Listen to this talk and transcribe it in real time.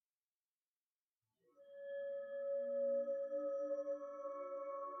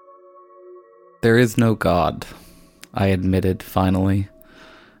There is no God, I admitted finally,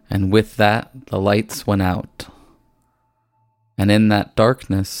 and with that the lights went out. And in that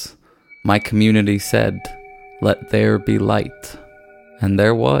darkness, my community said, "Let there be light." And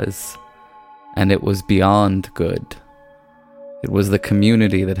there was, and it was beyond good. It was the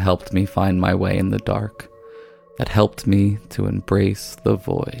community that helped me find my way in the dark, that helped me to embrace the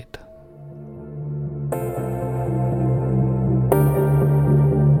void.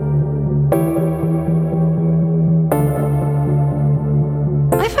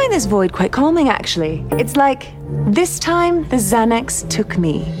 I find this void quite calming, actually. It's like, this time the Xanax took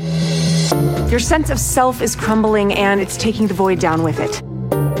me. Your sense of self is crumbling and it's taking the void down with it.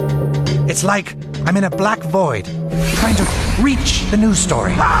 It's like I'm in a black void, trying to reach the news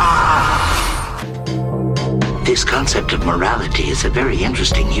story. This concept of morality is a very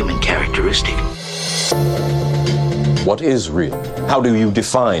interesting human characteristic. What is real? How do you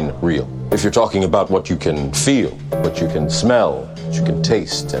define real? If you're talking about what you can feel, what you can smell, what you can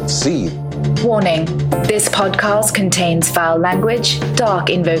taste and see. Warning, this podcast contains foul language, dark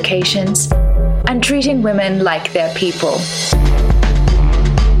invocations, and treating women like they're people.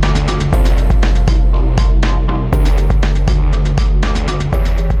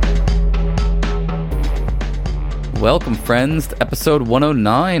 Welcome, friends, to episode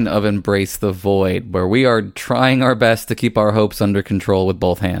 109 of Embrace the Void, where we are trying our best to keep our hopes under control with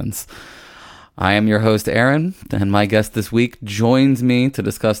both hands. I am your host, Aaron, and my guest this week joins me to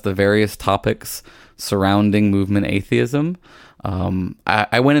discuss the various topics surrounding movement atheism.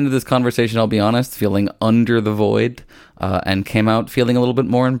 I went into this conversation, I'll be honest, feeling under the void, and came out feeling a little bit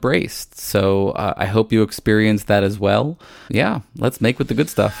more embraced. So I hope you experienced that as well. Yeah, let's make with the good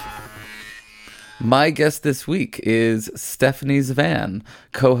stuff. My guest this week is Stephanie Zvan,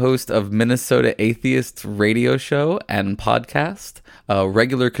 co-host of Minnesota Atheists radio show and podcast, a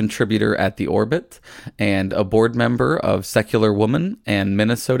regular contributor at The Orbit, and a board member of Secular Woman and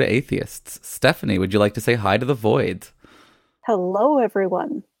Minnesota Atheists. Stephanie, would you like to say hi to the Void? Hello,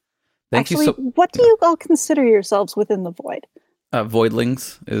 everyone. Thank you. What do you all consider yourselves within the Void?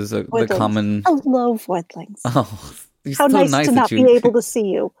 Voidlings is the common... Hello, Voidlings. Oh, how so nice to not be able to see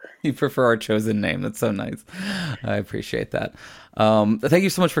you. You prefer our chosen name. That's so nice. I appreciate that. Thank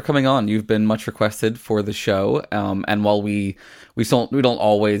you so much for coming on. You've been much requested for the show. And while we don't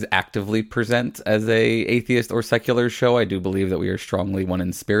always actively present as a atheist or secular show, I do believe that we are strongly one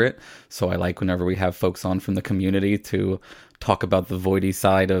in spirit. So I like whenever we have folks on from the community to talk about the voidy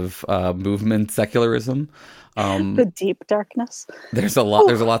side of movement secularism. The deep darkness. There's a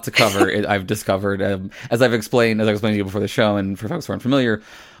lot to cover. I've discovered, as I explained to you before the show, and for folks who aren't familiar,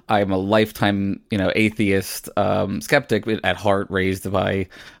 I'm a lifetime, atheist, skeptic at heart, raised by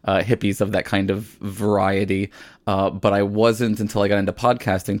hippies of that kind of variety. But I wasn't, until I got into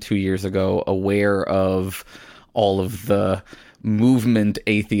podcasting 2 years ago, aware of all of the movement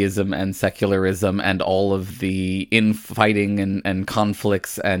atheism and secularism and all of the infighting and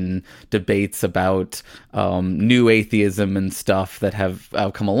conflicts and debates about new atheism and stuff that have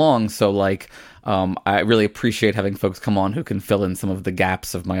come along. So I really appreciate having folks come on who can fill in some of the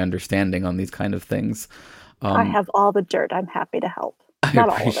gaps of my understanding on these kind of things. I have all the dirt. I'm happy to help. Not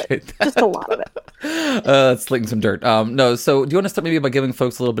all of it, that. Just a lot of it. Let's sling some dirt. So do you want to start maybe by giving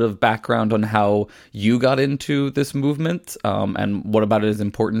folks a little bit of background on how you got into this movement and what about it is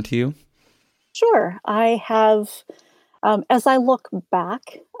important to you? Sure. I have, as I look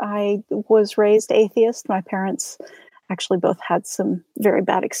back, I was raised atheist. My parents actually both had some very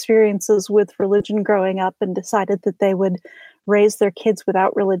bad experiences with religion growing up and decided that they would raise their kids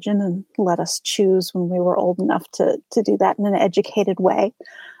without religion and let us choose when we were old enough to do that in an educated way.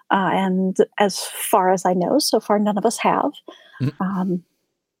 And as far as I know, so far none of us have.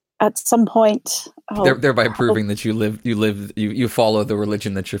 At some point, thereby proving that you follow the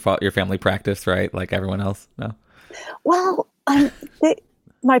religion that your family practiced, right? Like everyone else. No. Well,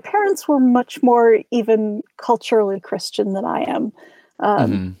 my parents were much more even culturally Christian than I am.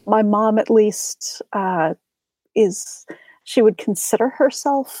 My mom, at least, she would consider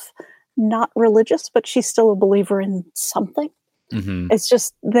herself not religious, but she's still a believer in something. Mm-hmm. It's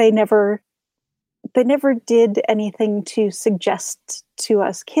just they never did anything to suggest to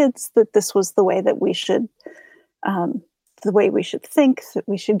us kids that this was the way that we should, think, that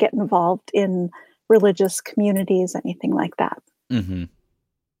we should get involved in religious communities, anything like that. Mm-hmm.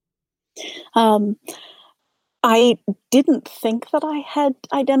 I didn't think that I had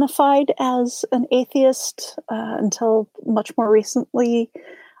identified as an atheist until much more recently.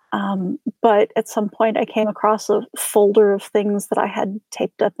 But at some point I came across a folder of things that I had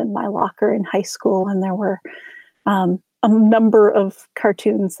taped up in my locker in high school. And there were a number of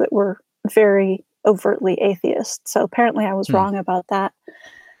cartoons that were very overtly atheist. So apparently I was wrong about that.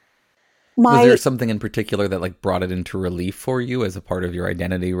 Was there something in particular that like brought it into relief for you as a part of your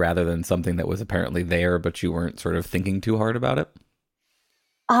identity rather than something that was apparently there, but you weren't sort of thinking too hard about it?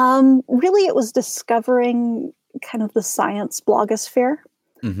 Really, it was discovering kind of the science blogosphere.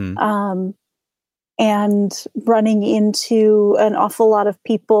 Mm-hmm. And running into an awful lot of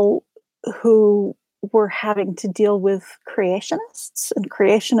people who were having to deal with creationists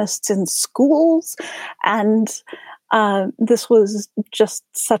in schools. And this was just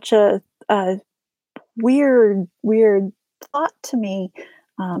such a weird thought to me.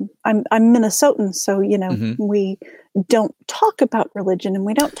 I'm Minnesotan, so, we don't talk about religion and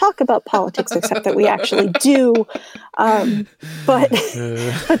we don't talk about politics, except that we actually do. But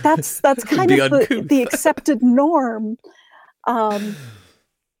that's kind of the accepted norm. And,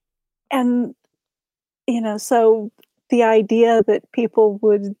 so the idea that people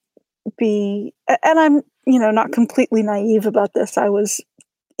would be, and I'm, not completely naive about this. I was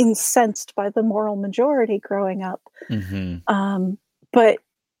incensed by the moral majority growing up. Mm-hmm. But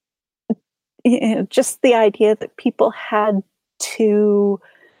just the idea that people had to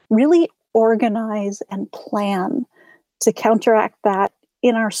really organize and plan to counteract that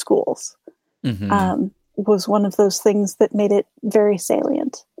in our schools was one of those things that made it very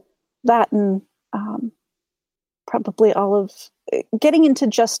salient. That and probably all of getting into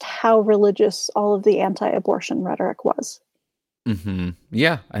just how religious all of the anti-abortion rhetoric was. Mm-hmm.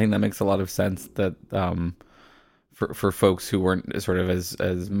 Yeah, I think that makes a lot of sense. That for folks who weren't sort of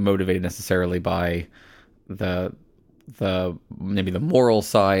as motivated necessarily by the maybe the moral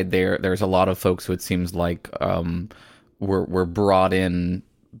side, there's a lot of folks who it seems like were brought in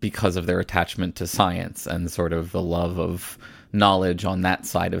because of their attachment to science and sort of the love of knowledge on that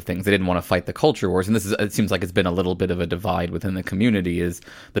side of things. They didn't want to fight the culture wars, and it seems like it's been a little bit of a divide within the community, is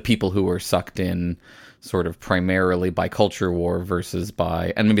the people who were sucked in sort of primarily by culture war versus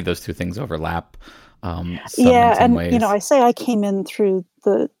by, and maybe those two things overlap. In some ways. I say I came in through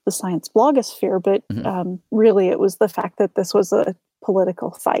the science blogosphere, but really it was the fact that this was a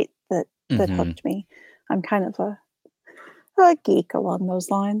political fight that hooked me. I'm kind of a geek along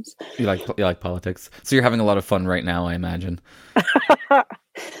those lines. You like politics, so you're having a lot of fun right now, I imagine.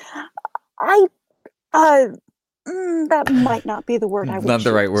 That might not be the word I would not choose.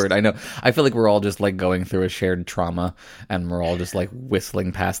 The right word. I know. I feel like we're all just like going through a shared trauma, and we're all just like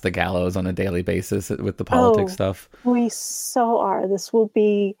whistling past the gallows on a daily basis with the politics stuff. We so are. This will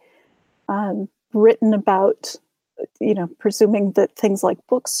be written about, presuming that things like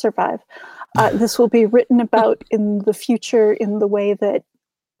books survive. This will be written about in the future in the way that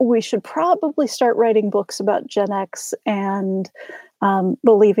we should probably start writing books about Gen X and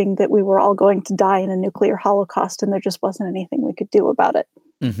believing that we were all going to die in a nuclear holocaust and there just wasn't anything we could do about it.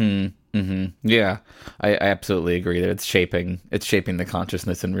 Mm-hmm. Mm-hmm. Yeah, I absolutely agree that it's shaping the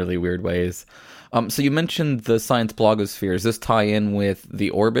consciousness in really weird ways. So you mentioned the science blogosphere. Does this tie in with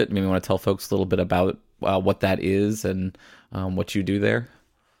the Orbit? Maybe you want to tell folks a little bit about what that is and what you do there?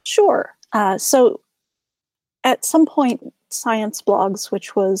 Sure. So at some point, Science Blogs,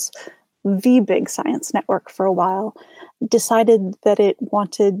 which was the big science network for a while, decided that it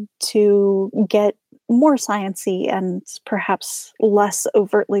wanted to get more sciencey and perhaps less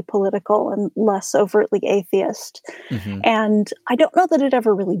overtly political and less overtly atheist. Mm-hmm. And I don't know that it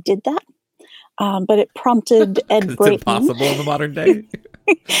ever really did that, but it prompted Ed Brayton. It's impossible in the modern day.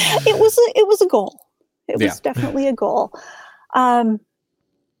 It was a goal. It was definitely a goal.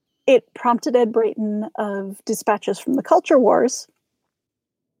 It prompted Ed Brayton of Dispatches from the Culture Wars,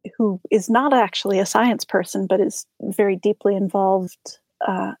 who is not actually a science person, but is very deeply involved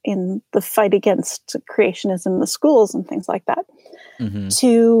in the fight against creationism in the schools and things like that,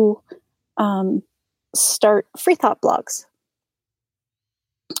 to start free thought blogs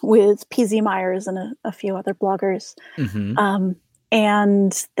with PZ Myers and a few other bloggers.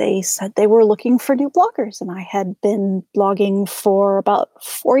 And they said they were looking for new bloggers. And I had been blogging for about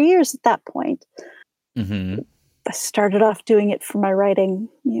 4 years at that point. I started off doing it for my writing,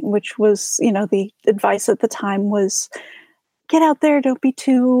 which was, the advice at the time was get out there. Don't be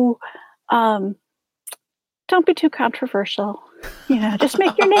too controversial. Just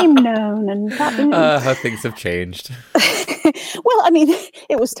make your name known. And how things have changed. Well,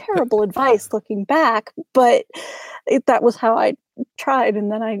 it was terrible advice looking back, but that was how I tried.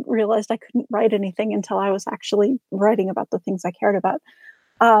 And then I realized I couldn't write anything until I was actually writing about the things I cared about.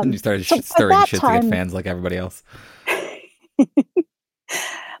 And you started stirring shit to get fans like everybody else.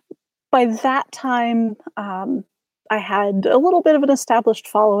 By that time, I had a little bit of an established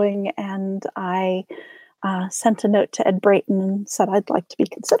following, and I sent a note to Ed Brayton and said I'd like to be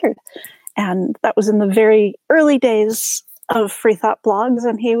considered. And that was in the very early days of free thought blogs.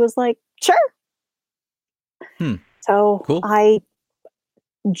 And he was like, sure. So Cool. I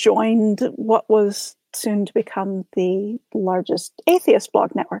joined what was soon to become the largest atheist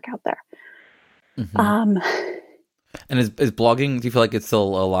blog network out there. And is blogging, do you feel like it's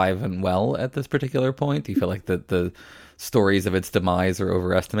still alive and well at this particular point? Do you feel like the stories of its demise are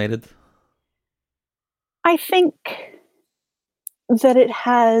overestimated? I think that it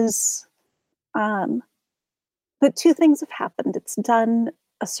has, that two things have happened. It's done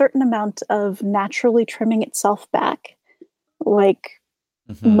a certain amount of naturally trimming itself back, like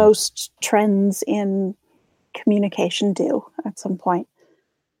most trends in communication do at some point.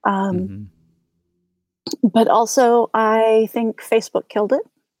 But also, I think Facebook killed it.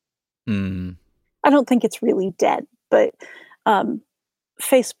 I don't think it's really dead, but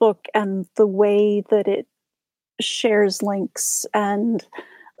Facebook and the way that it shares links and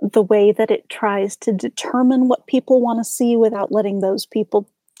the way that it tries to determine what people want to see without letting those people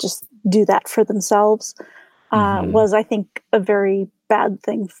just do that for themselves was, I think, a very bad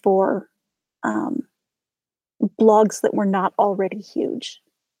thing for blogs that were not already huge.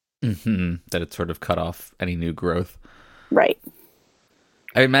 That it sort of cut off any new growth. Right.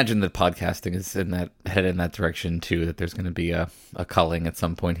 I imagine that podcasting is headed in that direction too, that there's going to be a culling at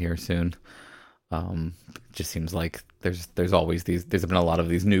some point here soon. It just seems like there's always there's been a lot of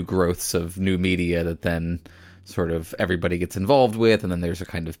these new growths of new media that then sort of everybody gets involved with, and then there's a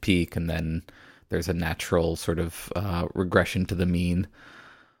kind of peak, and then there's a natural sort of regression to the mean.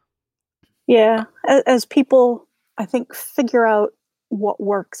 Yeah. As people, I think, figure out what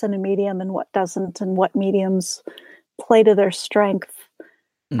works in a medium and what doesn't, and what mediums play to their strength,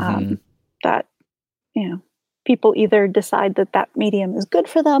 that, people either decide that medium is good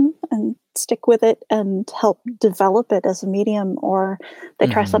for them and stick with it and help develop it as a medium, or they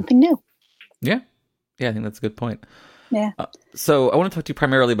try something new. Yeah, I think that's a good point. Yeah. So I want to talk to you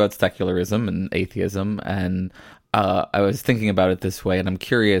primarily about secularism and atheism, and I was thinking about it this way, and I'm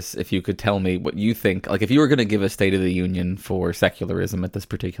curious if you could tell me what you think. Like, if you were going to give a State of the Union for secularism at this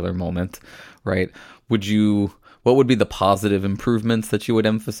particular moment, right? What would be the positive improvements that you would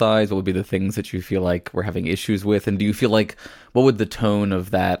emphasize? What would be the things that you feel like we're having issues with? And do you feel like, what would the tone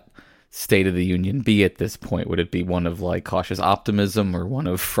of that State of the Union be at this point? Would it be one of like cautious optimism or one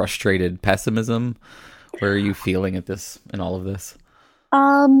of frustrated pessimism? Where are you feeling in all of this?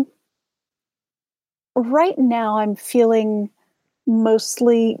 Right now I'm feeling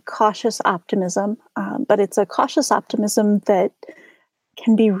mostly cautious optimism, but it's a cautious optimism that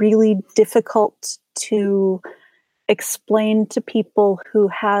can be really difficult to explain to people who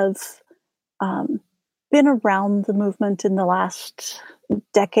have been around the movement in the last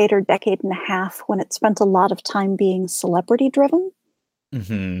decade or decade and a half, when it spent a lot of time being celebrity driven.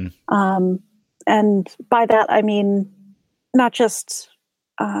 And by that, I mean, not just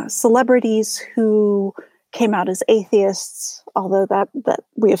celebrities who came out as atheists, although that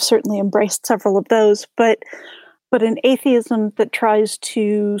we have certainly embraced several of those, but an atheism that tries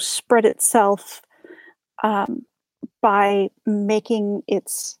to spread itself by making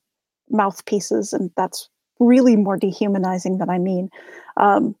its mouthpieces, and that's really more dehumanizing than I mean.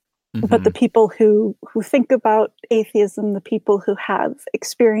 But the people who think about atheism, the people who have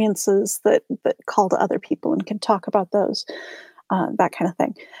experiences that call to other people and can talk about those, that kind of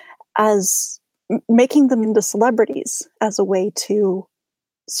thing, as making them into celebrities as a way to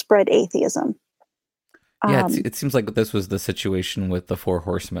spread atheism. Yeah, it seems like this was the situation with the Four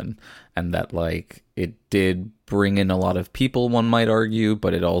Horsemen, and that like it did bring in a lot of people, one might argue,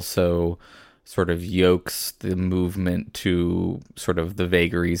 but it also sort of yokes the movement to sort of the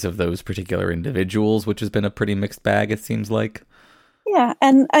vagaries of those particular individuals, which has been a pretty mixed bag, it seems like. Yeah,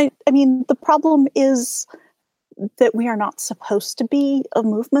 and I mean, the problem is that we are not supposed to be a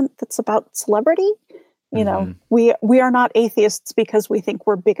movement that's about celebrity. You know, we are not atheists because we think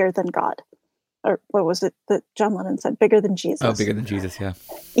we're bigger than God. Or what was it that John Lennon said? Bigger than Jesus. Oh, bigger than Jesus, yeah.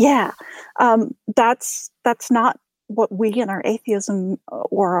 Yeah. That's not what we in our atheism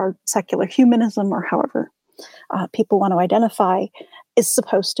or our secular humanism, or however people want to identify, is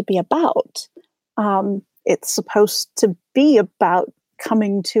supposed to be about. It's supposed to be about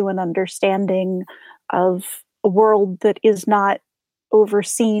coming to an understanding of a world that is not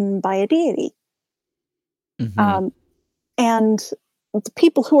overseen by a deity. And the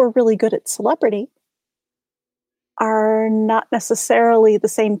people who are really good at celebrity are not necessarily the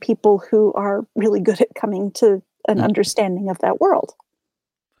same people who are really good at coming to an understanding of that world.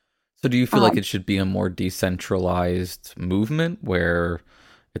 So do you feel like it should be a more decentralized movement where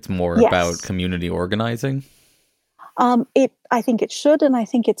it's more about community organizing? I think it should, and I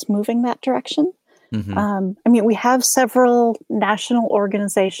think it's moving that direction. Mm-hmm. I mean, we have several national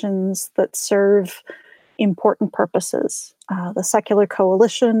organizations that serve important purposes. The Secular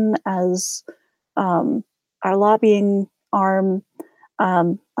Coalition as our lobbying arm,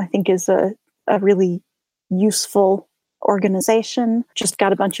 I think is a really useful organization. Just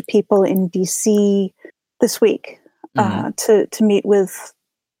got a bunch of people in DC this week to meet with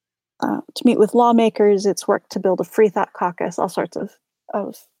lawmakers. It's worked to build a free thought caucus, all sorts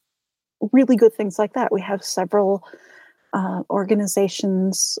of really good things like that. We have several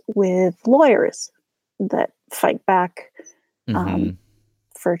organizations with lawyers that fight back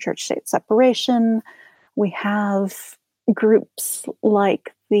for church-state separation. We have groups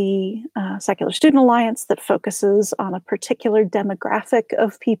like the Secular Student Alliance that focuses on a particular demographic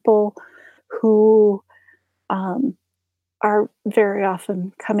of people who are very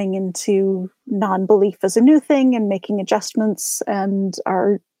often coming into non-belief as a new thing and making adjustments, and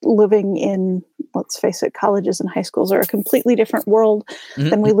are living in, let's face it, colleges and high schools are a completely different world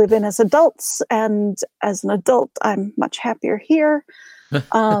than we live in as adults. And as an adult, I'm much happier here.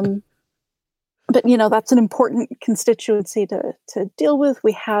 But, that's an important constituency to deal with.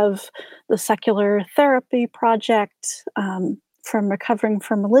 We have the Secular Therapy Project from Recovering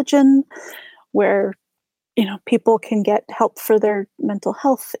from Religion, where people can get help for their mental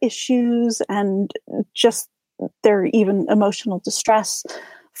health issues and just their even emotional distress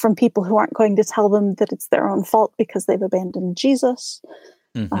from people who aren't going to tell them that it's their own fault because they've abandoned Jesus.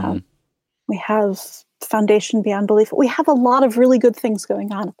 We have Foundation Beyond Belief. We have a lot of really good things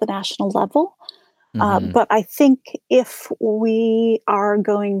going on at the national level. But I think if we are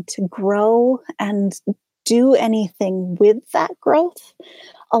going to grow and do anything with that growth,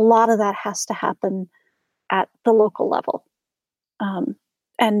 a lot of that has to happen at the local level.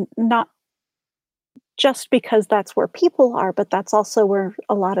 And not just because that's where people are, but that's also where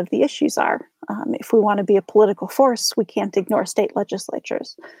a lot of the issues are. If we want to be a political force, we can't ignore state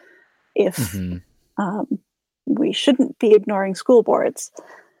legislatures. If we shouldn't be ignoring school boards.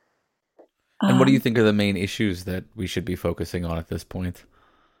 And what do you think are the main issues that we should be focusing on at this point?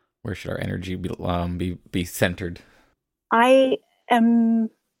 Where should our energy be centered? I am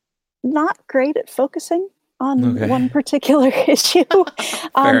not great at focusing on one particular issue.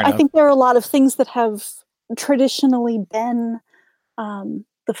 I think there are a lot of things that have traditionally been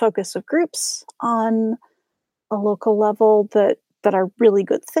the focus of groups on a local level that are really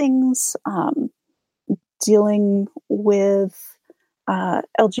good things. Dealing with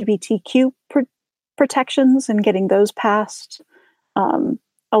LGBTQ protections and getting those passed.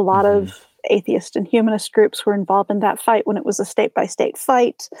 A lot of atheist and humanist groups were involved in that fight when it was a state-by-state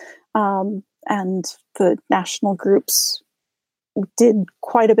fight. And the national groups did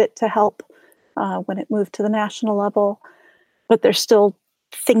quite a bit to help when it moved to the national level. But there's still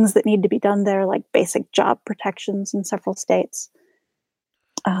things that need to be done there, like basic job protections in several states.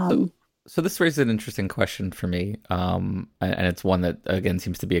 So this raises an interesting question for me, and it's one that, again,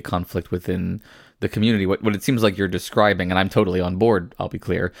 seems to be a conflict within the community. What it seems like you're describing, and I'm totally on board, I'll be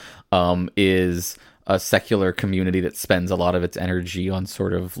clear, is a secular community that spends a lot of its energy on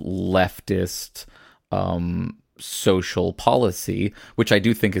sort of leftist social policy, which I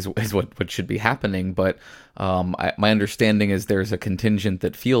do think is what should be happening. But my understanding is there's a contingent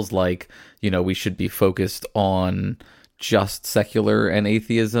that feels like, we should be focused on just secular and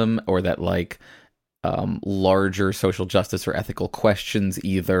atheism, or that larger social justice or ethical questions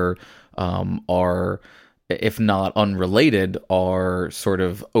either are, if not unrelated, are sort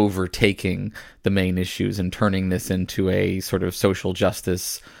of overtaking the main issues and turning this into a sort of social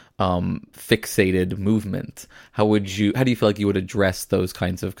justice fixated movement. How do you feel like you would address those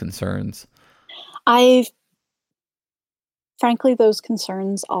kinds of concerns? Frankly, those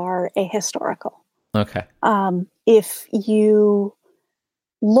concerns are ahistorical. Okay. If you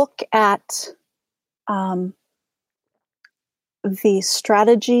look at the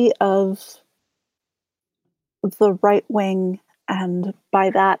strategy of the right wing, and by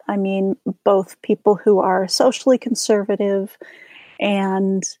that I mean both people who are socially conservative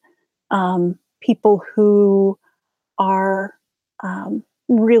and people who are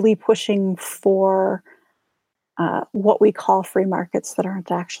really pushing for what we call free markets that aren't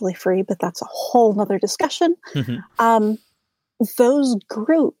actually free, but that's a whole nother discussion. Those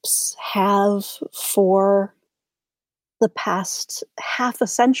groups have, for the past half a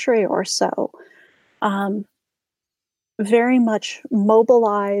century or so, very much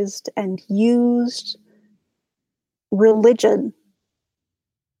mobilized and used religion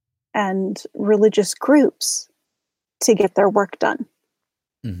and religious groups to get their work done.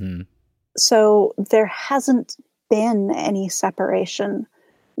 So there hasn't been any separation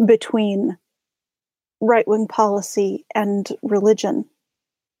between right-wing policy and religion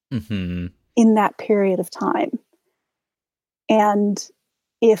in that period of time. And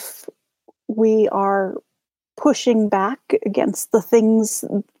if we are pushing back against the things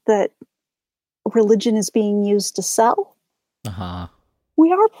that religion is being used to sell,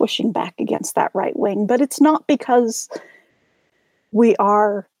 we are pushing back against that right wing, but it's not because we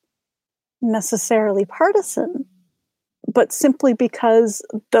are necessarily partisan, but simply because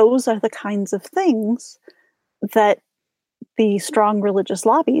those are the kinds of things that the strong religious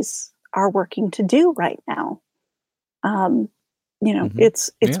lobbies are working to do right now.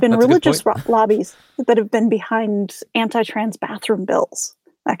 It's been religious lobbies that have been behind anti-trans bathroom bills,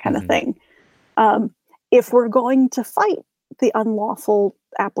 that kind of thing. If we're going to fight the unlawful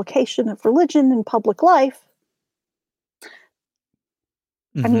application of religion in public life,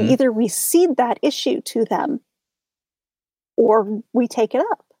 I mean, either we cede that issue to them or we take it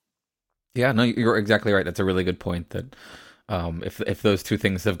up. Yeah, no, you're exactly right. That's a really good point that if those two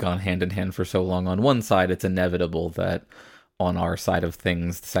things have gone hand in hand for so long on one side, it's inevitable that on our side of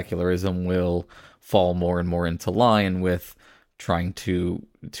things, secularism will fall more and more into line with trying to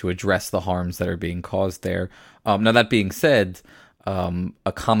address the harms that are being caused there. Now, that being said,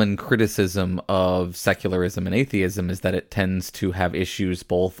 a common criticism of secularism and atheism is that it tends to have issues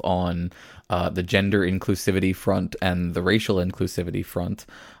both on the gender inclusivity front and the racial inclusivity front.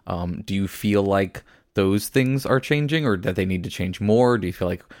 Do you feel like those things are changing, or that they need to change more? Do you feel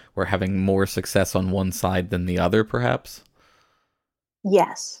like we're having more success on one side than the other, perhaps?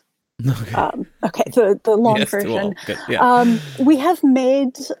 Yes. Okay. The long yes, version. well, good. Yeah. We have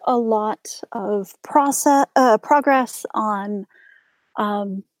made a lot of progress on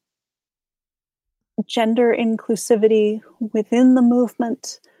gender inclusivity within the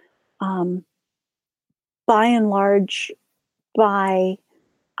movement, by and large, by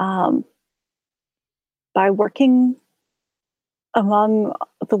working among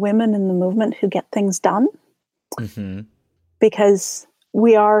the women in the movement who get things done, because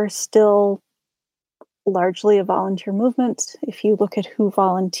we are still largely a volunteer movement. If you look at who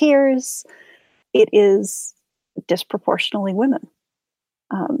volunteers, it is disproportionately women.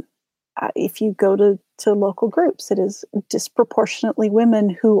 If you go to local groups, it is disproportionately women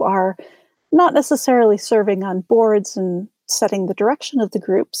who are not necessarily serving on boards and setting the direction of the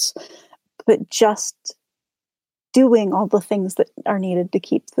groups, but just doing all the things that are needed to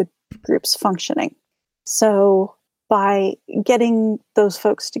keep the groups functioning. So by getting those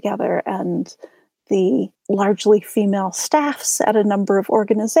folks together and the largely female staffs at a number of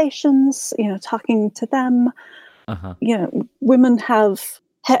organizations, talking to them, women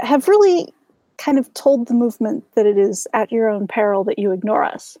have really kind of told the movement that it is at your own peril that you ignore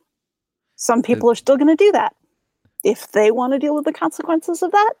us. Some people are still going to do that. If they want to deal with the consequences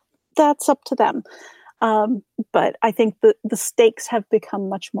of that, that's up to them. But I think that the stakes have become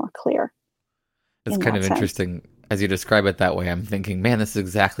much more clear. It's kind of interesting. As you describe it that way, I'm thinking, man, this is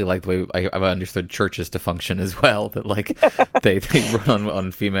exactly like the way I've understood churches to function as well. That like they run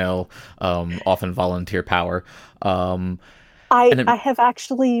on female, often volunteer power. I have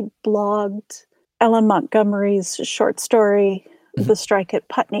actually blogged Ellen Montgomery's short story, The Strike at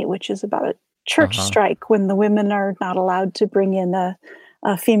Putney, which is about a church strike when the women are not allowed to bring in a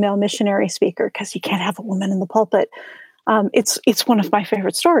female missionary speaker because you can't have a woman in the pulpit. It's one of my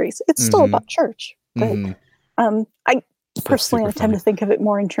favorite stories. It's still about church, but I personally tend to think of it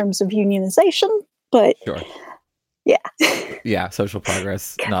more in terms of unionization. But yeah, social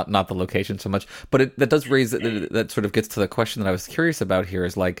progress, not the location so much. But that does raise that sort of gets to the question that I was curious about here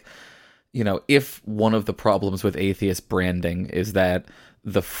is like, if one of the problems with atheist branding is that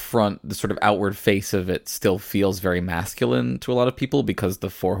the sort of outward face of it still feels very masculine to a lot of people because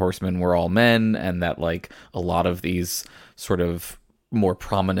the Four Horsemen were all men, and that like a lot of these sort of more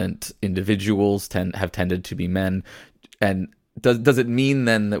prominent individuals have tended to be men. And does it mean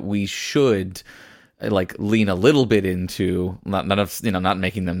then that we should like lean a little bit into not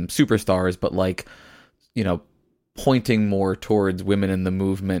making them superstars, but like, pointing more towards women in the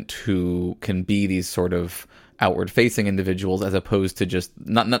movement who can be these sort of outward-facing individuals, as opposed to just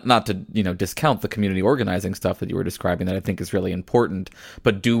not to discount the community organizing stuff that you were describing that I think is really important,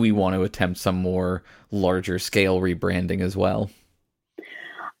 but do we want to attempt some more larger scale rebranding as well?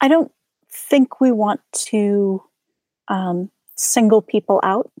 I don't think we want to single people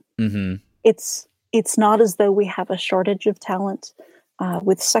out. It's not as though we have a shortage of talent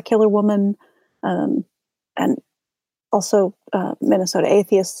with Secular Woman, and also Minnesota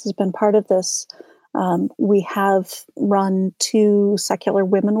Atheists has been part of this. We have run 2 secular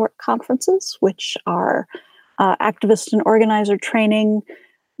women work conferences, which are activist and organizer training,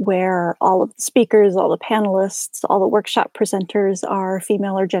 where all of the speakers, all the panelists, all the workshop presenters are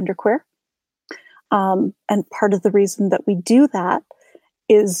female or genderqueer. And part of the reason that we do that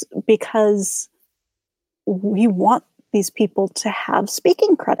is because we want these people to have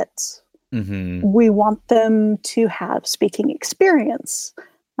speaking credits. Mm-hmm. We want them to have speaking experience.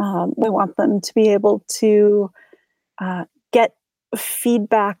 We want them to be able to get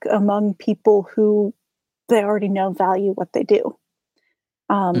feedback among people who they already know value what they do.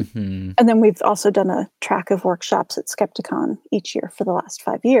 Mm-hmm. And then we've also done a track of workshops at Skepticon each year for the last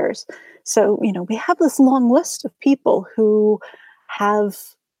 5 years. So, we have this long list of people who have,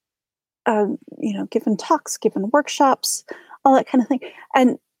 given talks, given workshops, all that kind of thing.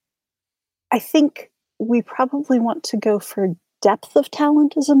 And I think we probably want to go for depth of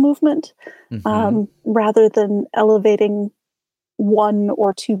talent as a movement, Mm-hmm. rather than elevating one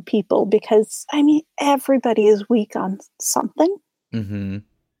or two people, because, everybody is weak on something. Mm-hmm.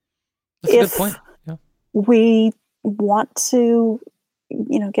 That's a good point. Yeah. We want to,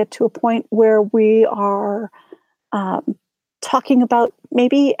 get to a point where we are talking about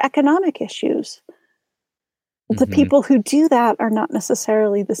maybe economic issues. The Mhm. people who do that are not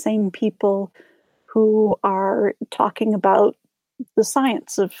necessarily the same people who are talking about the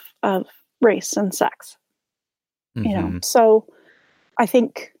science of race and sex. Mhm. So I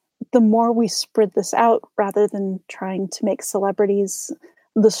think the more we spread this out rather than trying to make celebrities,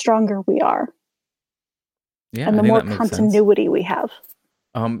 the stronger we are, Yeah, and I the think more that makes sense. continuity we have.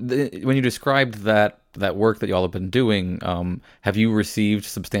 When you described that work that y'all have been doing, have you received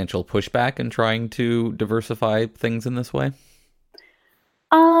substantial pushback in trying to diversify things in this way?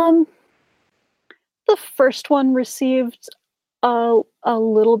 The first one received a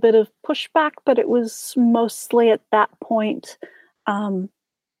little bit of pushback, but it was mostly at that point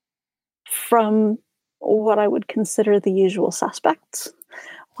from what I would consider the usual suspects,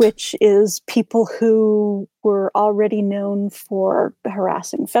 which is people who were already known for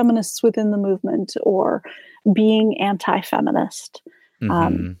harassing feminists within the movement or being anti-feminist,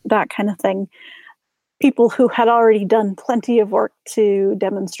 Mhm. that kind of thing. People who had already done plenty of work to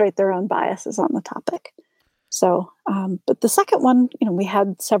demonstrate their own biases on the topic. So, but the second one, we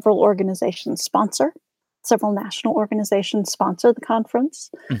had several national organizations sponsor the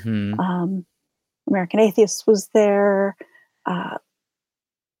conference. Mhm. American Atheists was there.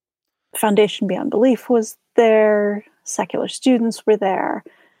 Foundation Beyond Belief was there. Secular students were there.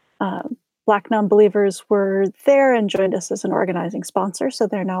 Black non-believers were there and joined us as an organizing sponsor. So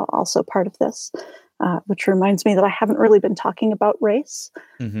they're now also part of this, which reminds me that I haven't really been talking about race.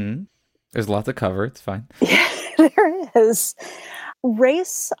 Mhm. There's a lot to cover. It's fine. Yeah, there is.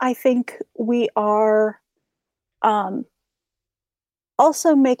 Race, I think we are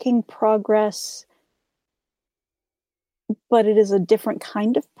also making progress, but it is a different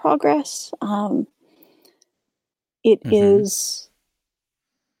kind of progress. It Mhm. is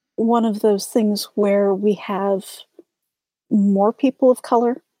one of those things where we have more people of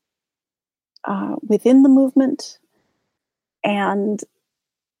color within the movement, and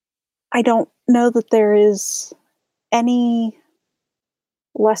I don't know that there is any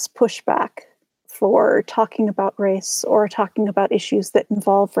less pushback for talking about race or talking about issues that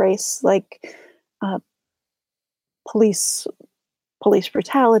involve race, like police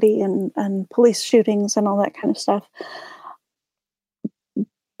brutality and police shootings and all that kind of stuff.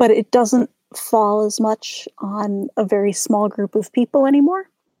 But it doesn't fall as much on a very small group of people anymore.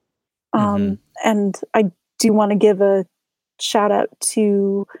 Mhm. And I do want to give a shout out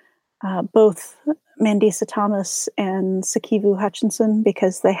to both Mandisa Thomas and Sakivu Hutchinson,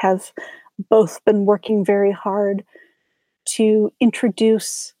 because they have both been working very hard to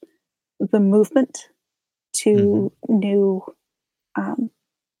introduce the movement to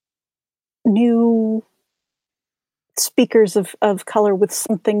new speakers of color with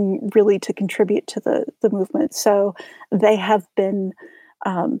something really to contribute to the movement. So they have been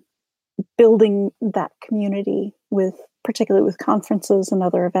building that community particularly with conferences and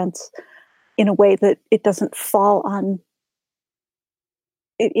other events, in a way that it doesn't fall on.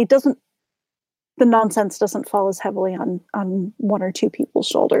 It doesn't. The nonsense doesn't fall as heavily on one or two people's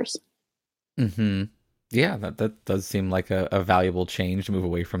shoulders. Mhm. Yeah, that does seem like a valuable change to move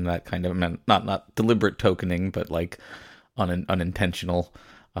away from that kind of, not deliberate tokening, but like unintentional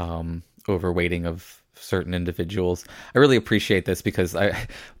overweighting of certain individuals. I really appreciate this because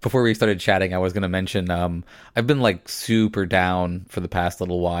before we started chatting, I was going to mention I've been like super down for the past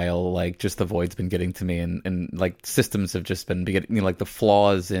little while. Like just the void's been getting to me, and like systems have just been getting, like the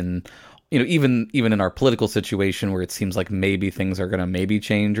flaws in even in our political situation where it seems like maybe things are going to maybe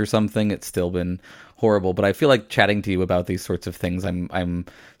change or something, it's still been horrible. But I feel like chatting to you about these sorts of things, I'm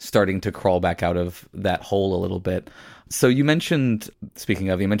starting to crawl back out of that hole a little bit. So you mentioned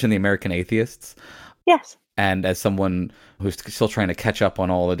the American Atheists. Yes. And as someone who's still trying to catch up on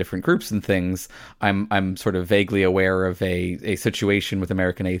all the different groups and things, I'm sort of vaguely aware of a situation with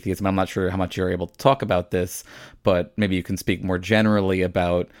American atheism. I'm not sure how much you're able to talk about this, but maybe you can speak more generally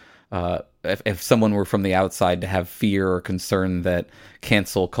about if someone were from the outside to have fear or concern that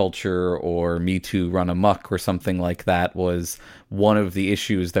cancel culture or Me Too run amok or something like that was one of the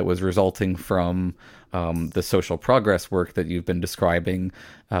issues that was resulting from the social progress work that you've been describing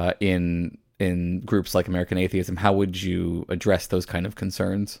in groups like American Atheism, how would you address those kind of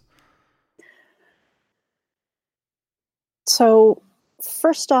concerns? So,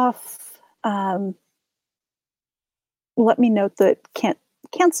 first off, let me note that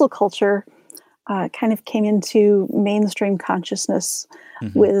cancel culture kind of came into mainstream consciousness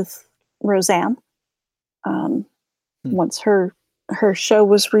with Roseanne. Once her show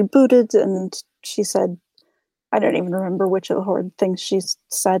was rebooted, and she said, I don't even remember which of the horrid things she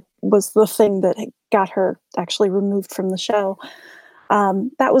said was the thing that got her actually removed from the show.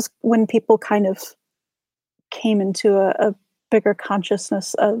 That was when people kind of came into a bigger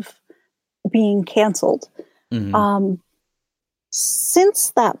consciousness of being canceled.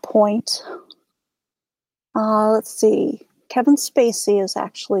 Since that point, let's see, Kevin Spacey has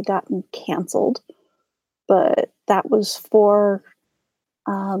actually gotten canceled, but that was for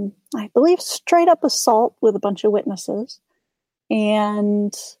I believe straight up assault with a bunch of witnesses.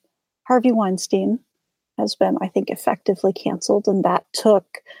 And Harvey Weinstein has been, I think, effectively canceled. And that took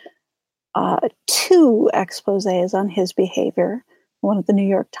 2 exposés on his behavior, one at the New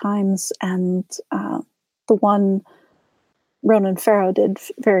York Times and the one Ronan Farrow did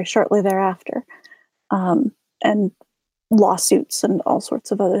very shortly thereafter, and lawsuits and all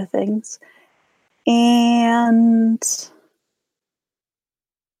sorts of other things. And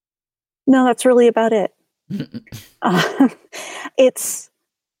no, that's really about it. It's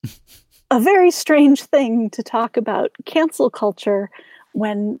a very strange thing to talk about cancel culture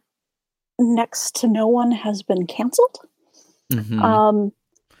when next to no one has been canceled.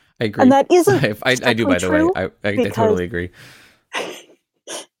 I agree. And that isn't I do, by the way. I totally agree.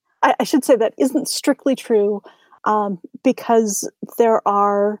 I should say that isn't strictly true because there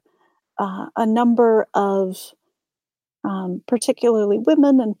are a number of particularly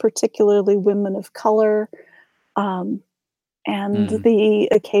women and particularly women of color and the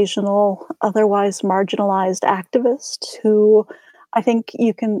occasional otherwise marginalized activist who I think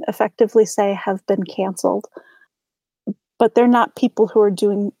you can effectively say have been canceled. But they're not people who are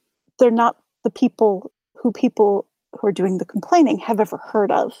doing, they're not the people who are doing the complaining have ever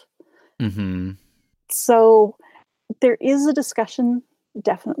heard of. So there is a discussion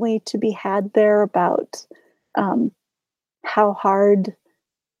definitely to be had there about how hard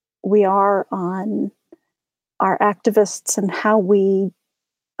we are on our activists and how we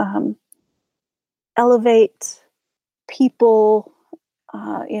elevate people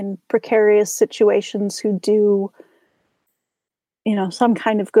in precarious situations who do, some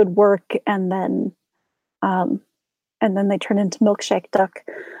kind of good work, and then they turn into milkshake duck.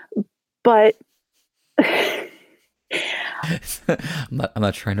 But I'm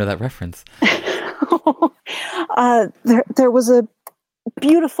not sure I know that reference. There was a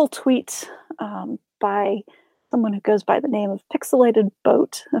beautiful tweet by someone who goes by the name of Pixelated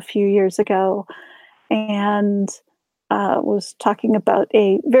Boat a few years ago, and was talking about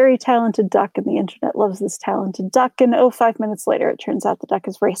a very talented duck, and the internet loves this talented duck. And 5 minutes later, it turns out the duck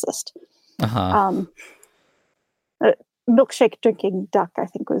is racist. Milkshake drinking duck, I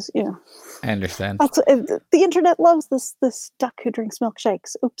think, was I understand. The internet loves this duck who drinks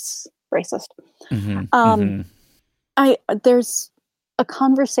milkshakes. Oops, racist. There's a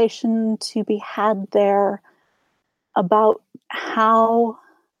conversation to be had there about how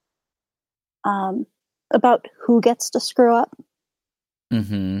about who gets to screw up.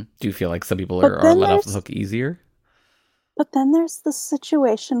 Do you feel like some people are let off the hook easier? But then there's the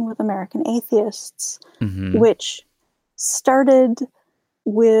situation with American Atheists, which started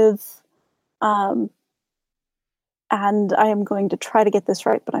with, and I am going to try to get this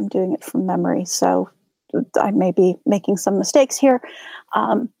right, but I'm doing it from memory, so I may be making some mistakes here.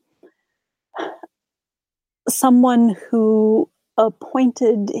 Someone who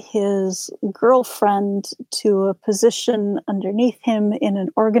appointed his girlfriend to a position underneath him in an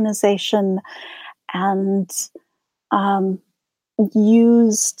organization and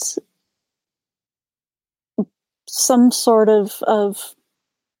used some sort of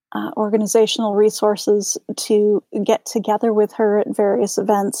organizational resources to get together with her at various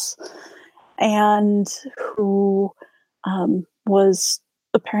events, and who was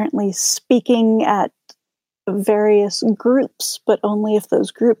apparently speaking at various groups, but only if those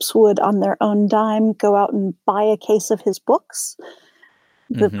groups would, on their own dime, go out and buy a case of his books,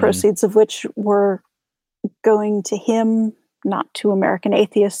 the proceeds of which were going to him, not to American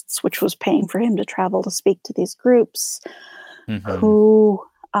Atheists, which was paying for him to travel to speak to these groups, who,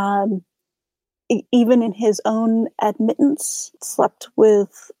 even in his own admittance, slept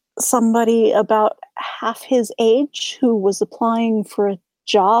with somebody about half his age who was applying for a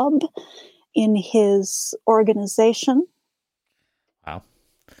job in his organization. Wow.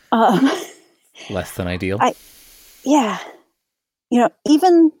 Less than ideal. Yeah.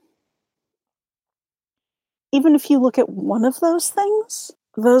 Even if you look at one of those things,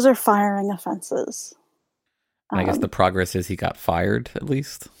 those are firing offenses. I guess the progress is he got fired, at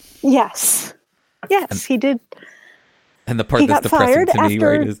least. Yes. Yes, he did. And the part that's depressing to me,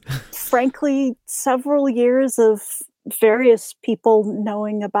 right, is frankly, several years of various people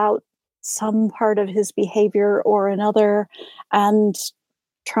knowing about some part of his behavior or another and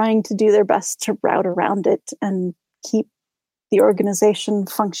trying to do their best to route around it and keep the organization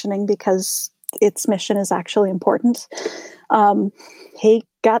functioning because its mission is actually important. He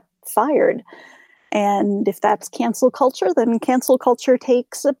got fired. And if that's cancel culture, then cancel culture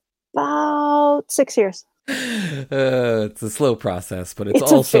takes about 6 years. It's a slow process, but it's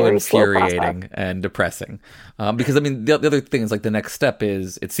also infuriating and depressing. Because, I mean, the other thing is, like, the next step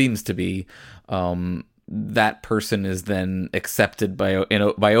is, it seems to be, that person is then accepted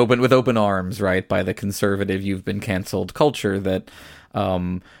with open arms, right, by the conservative "you've been canceled" culture that,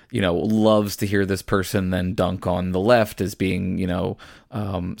 loves to hear this person then dunk on the left as being,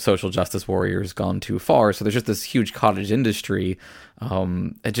 social justice warriors gone too far. So there's just this huge cottage industry.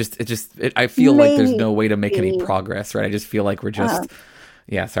 I feel like there's no way to make any progress, right? I just feel like we're just,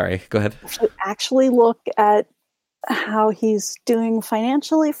 sorry, go ahead. If you actually look at how he's doing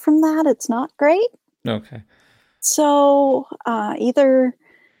financially from that, it's not great. Okay. So either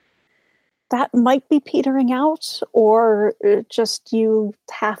that might be petering out, or just you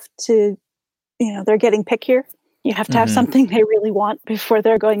have to, they're getting pickier. You have to have something they really want before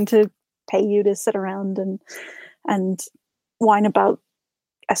they're going to pay you to sit around and whine about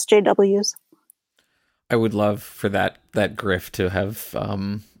SJWs. I would love for that grift to have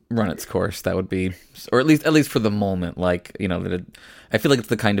run its course. That would be, or at least for the moment, like, I feel like it's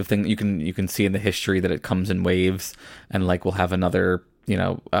the kind of thing that you can see in the history that it comes in waves, and like we'll have another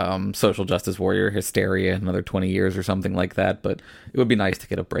social justice warrior hysteria in another 20 years or something like that. But it would be nice to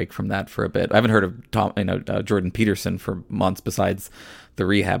get a break from that for a bit. I haven't heard of Jordan Peterson for months besides the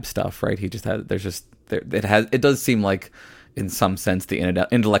rehab stuff, right? He just had, it does seem like in some sense the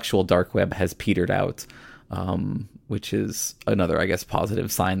intellectual dark web has petered out, which is another, I guess, positive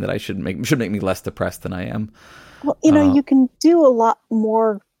sign that should make me less depressed than I am. Well, you can do a lot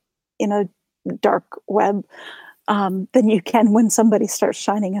more in a dark web than you can when somebody starts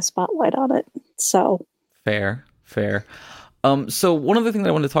shining a spotlight on it. So fair. So one other thing that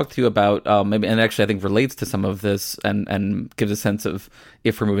I wanted to talk to you about, maybe, and actually I think relates to some of this and gives a sense of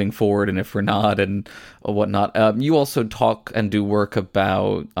if we're moving forward and if we're not and whatnot. You also talk and do work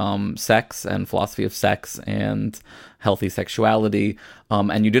about sex and philosophy of sex and healthy sexuality.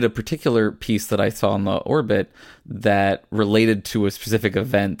 And you did a particular piece that I saw on the Orbit that related to a specific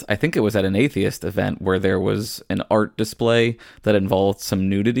event. I think it was at an atheist event where there was an art display that involved some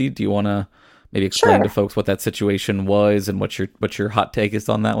nudity. Do you want to maybe explain to folks what that situation was and what your hot take is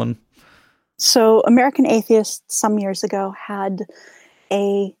on that one? So American Atheists some years ago had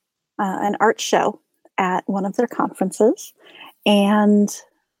an art show at one of their conferences, and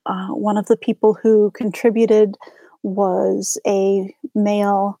one of the people who contributed was a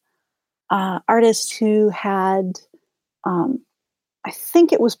male artist who had, I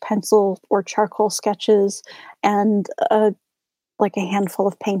think it was pencil or charcoal sketches and like a handful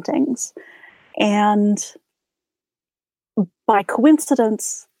of paintings. And by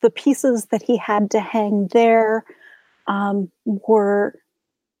coincidence, the pieces that he had to hang there were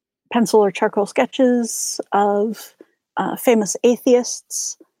pencil or charcoal sketches of famous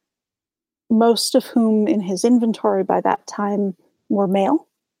atheists, most of whom in his inventory by that time were male,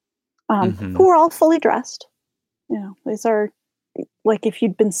 who were all fully dressed. These are like if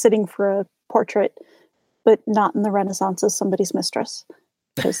you'd been sitting for a portrait, but not in the Renaissance as somebody's mistress,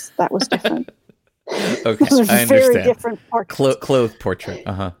 because that was different. Okay, those are very different portraits. Clothed portrait.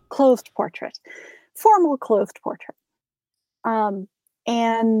 Clothed portrait. Formal clothed portrait.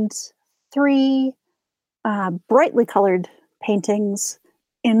 And 3 brightly colored paintings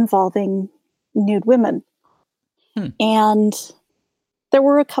involving nude women. And there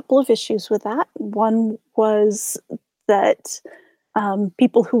were a couple of issues with that. One was that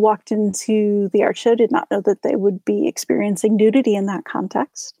people who walked into the art show did not know that they would be experiencing nudity in that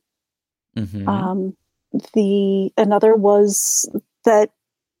context. Another was that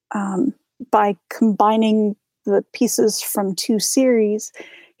by combining the pieces from two series,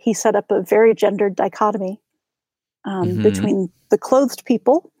 he set up a very gendered dichotomy between the clothed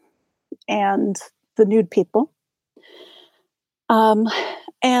people and the nude people.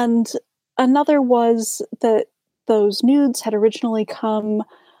 And another was that those nudes had originally come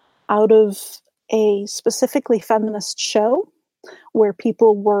out of a specifically feminist show where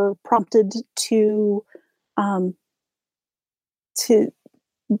people were prompted to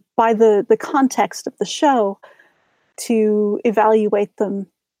by the context of the show, to evaluate them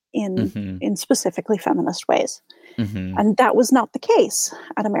in specifically feminist ways. And that was not the case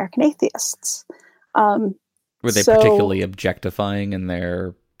at American Atheists. Were they particularly objectifying in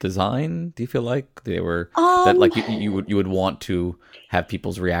their design? Do you feel like they were that like you would want to have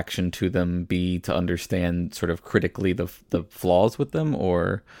people's reaction to them be to understand sort of critically the flaws with them,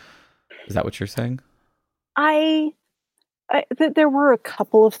 or is that what you're saying? There were a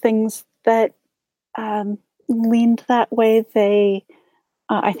couple of things that leaned that way.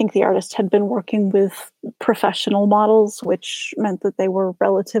 I think the artist had been working with professional models, which meant that the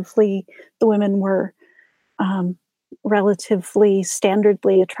women were relatively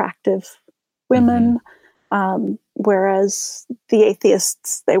standardly attractive women, whereas the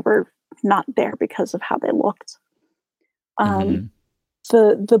atheists, they were not there because of how they looked.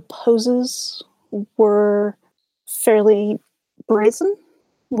 The poses were fairly brazen,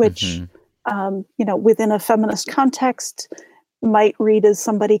 which within a feminist context might read as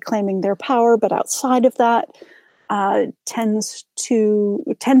somebody claiming their power, but outside of that tended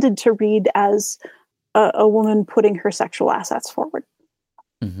to read as a woman putting her sexual assets forward.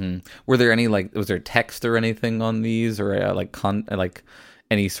 Were there any was there text or anything on these, or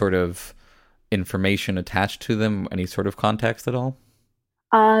any sort of information attached to them, any sort of context at all?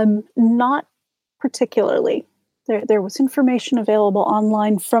 Not particularly. There was information available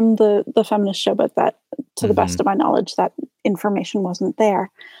online from the feminist show, but that, to the best of my knowledge, that information wasn't there.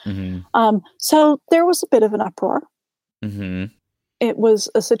 So there was a bit of an uproar. It was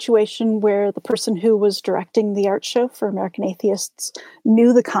a situation where the person who was directing the art show for American Atheists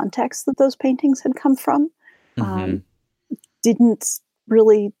knew the context that those paintings had come from, didn't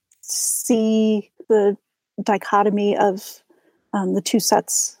really see the dichotomy of the two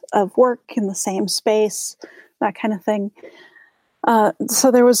sets of work in the same space, that kind of thing. So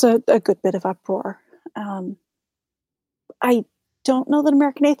there was a good bit of uproar. I don't know that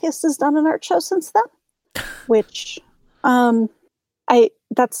American Atheists has done an art show since then, which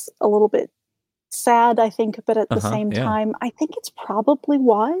that's a little bit sad, I think, but at the same time, I think it's probably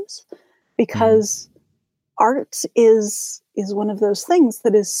wise, because art is one of those things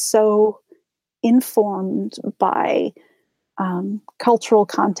that is so informed by cultural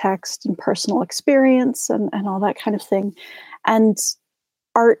context and personal experience and all that kind of thing. And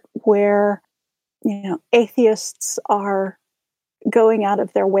art where, atheists are going out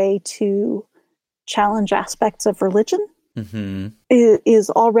of their way to challenge aspects of religion is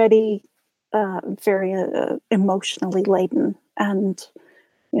already very emotionally laden. And,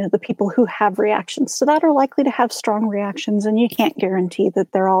 the people who have reactions to that are likely to have strong reactions, and you can't guarantee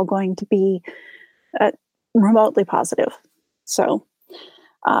that they're all going to be remotely positive. So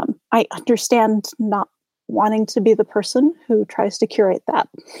I understand not wanting to be the person who tries to curate that.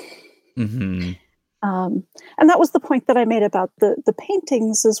 And that was the point that I made about the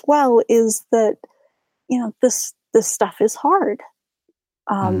paintings as well, is that, this stuff is hard.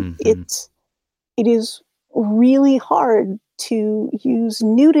 It is really hard to use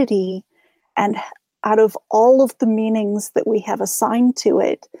nudity, and out of all of the meanings that we have assigned to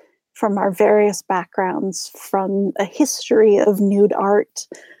it from our various backgrounds, from a history of nude art,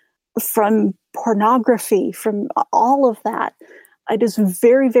 from pornography, from all of that, it is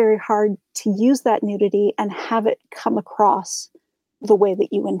very, very hard to use that nudity and have it come across the way that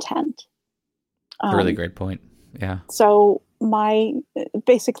you intend. A really great point. Yeah. So my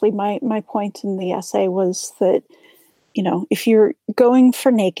point in the essay was that, if you're going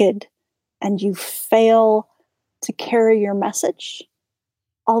for naked and you fail to carry your message,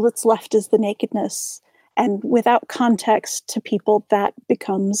 all that's left is the nakedness. And without context to people, that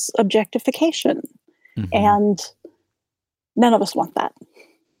becomes objectification. And none of us want that.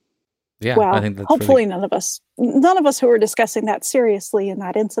 Yeah, well, I think that's hopefully none of us who are discussing that seriously in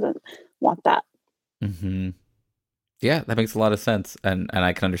that incident want that. Yeah, that makes a lot of sense. And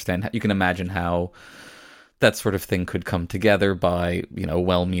I can understand, you can imagine how that sort of thing could come together by,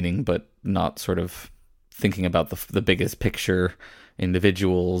 well-meaning, but not sort of thinking about the biggest picture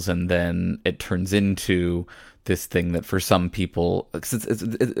individuals. And then it turns into this thing that for some people, this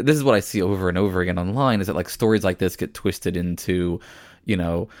is what I see over and over again online, is that like stories like this get twisted into,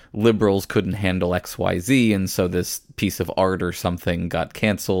 liberals couldn't handle XYZ, and so this piece of art or something got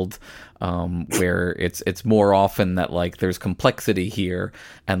canceled, where it's more often that like there's complexity here,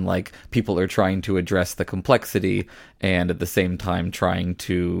 and like people are trying to address the complexity and at the same time trying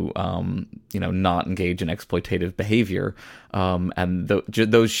to not engage in exploitative behavior, and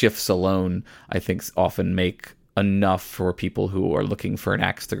those shifts alone I think often make enough for people who are looking for an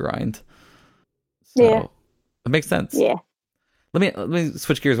axe to grind. So yeah, it makes sense. Yeah. Let me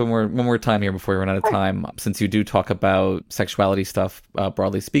switch gears one more time here before we run out of time. Since you do talk about sexuality stuff,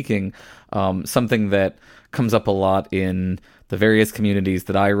 broadly speaking, something that comes up a lot in the various communities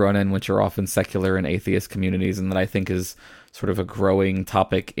that I run in, which are often secular and atheist communities, and that I think is sort of a growing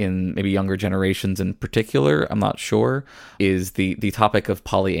topic in maybe younger generations in particular, I'm not sure, is the topic of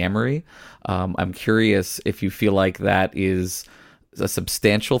polyamory. I'm curious if you feel like that is a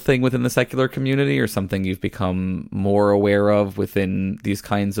substantial thing within the secular community, or something you've become more aware of within these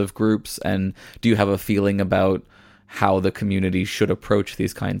kinds of groups? And do you have a feeling about how the community should approach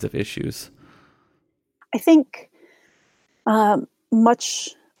these kinds of issues? I think much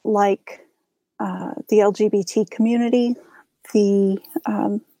like the LGBT community, the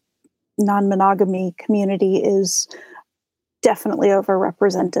non-monogamy community is definitely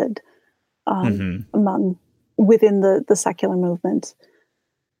overrepresented within the secular movement.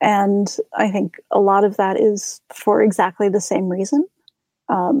 And I think a lot of that is for exactly the same reason.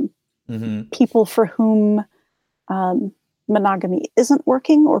 People for whom monogamy isn't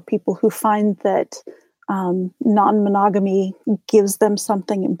working, or people who find that non-monogamy gives them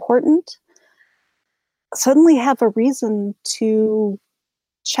something important, suddenly have a reason to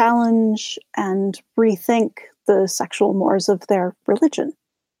challenge and rethink the sexual mores of their religion.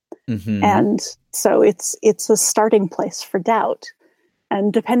 And so it's a starting place for doubt.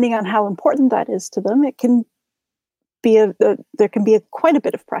 And depending on how important that is to them, it can be there can be quite a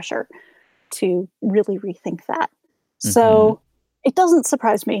bit of pressure to really rethink that. So it doesn't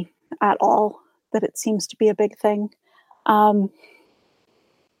surprise me at all that it seems to be a big thing.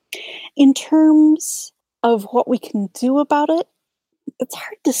 In terms of what we can do about it, it's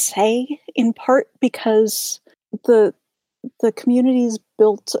hard to say, in part because the communities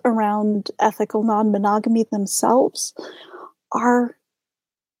built around ethical non-monogamy themselves are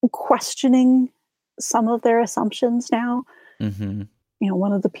questioning some of their assumptions now.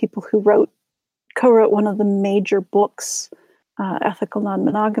 One of the people who co-wrote one of the major books, Ethical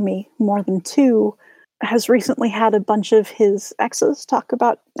Non-Monogamy, More Than Two, has recently had a bunch of his exes talk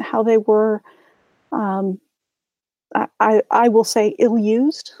about how they were, I will say,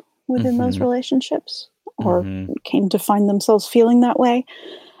 ill-used within those relationships, or came to find themselves feeling that way.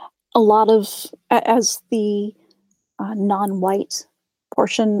 A lot of, as the non-white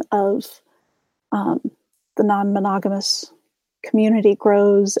portion of the non-monogamous community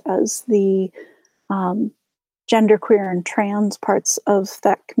grows, as the genderqueer and trans parts of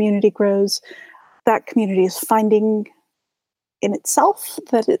that community grows, that community is finding in itself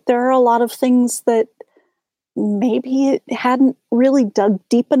that there are a lot of things that maybe it hadn't really dug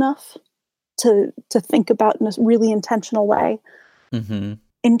deep enough to think about in a really intentional way.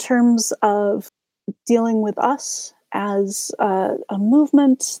 In terms of dealing with us as a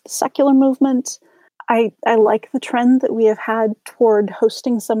movement, the secular movement, I like the trend that we have had toward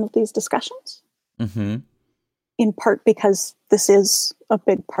hosting some of these discussions, in part because this is a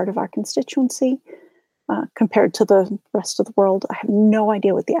big part of our constituency. Compared to the rest of the world, I have no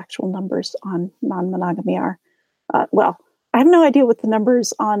idea what the actual numbers on non-monogamy are. Well, I have no idea what the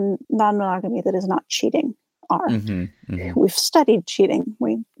numbers on non-monogamy that is not cheating are. We've studied cheating.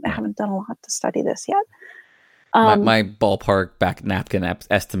 We haven't done a lot to study this yet. My ballpark back napkin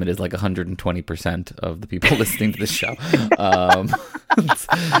estimate is like 120% of the people listening to this show.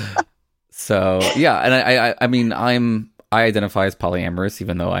 So yeah, and I mean, I identify as polyamorous,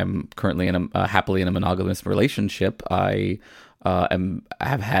 even though I'm currently happily in a monogamous relationship. I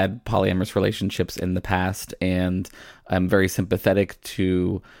have had polyamorous relationships in the past, and I'm very sympathetic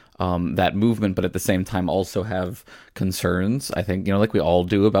to that movement, but at the same time also have concerns. I think, like we all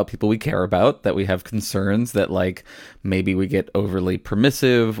do about people we care about, that we have concerns that like maybe we get overly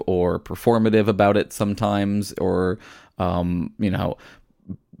permissive or performative about it sometimes, or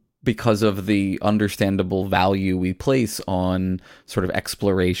because of the understandable value we place on sort of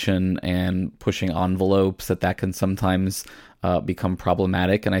exploration and pushing envelopes, that can sometimes become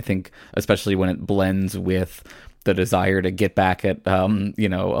problematic. And I think especially when it blends with the desire to get back at, a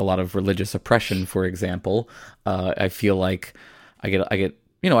lot of religious oppression, for example, I feel like I get,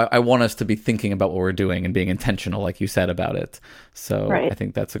 I want us to be thinking about what we're doing and being intentional, like you said, about it. So right. I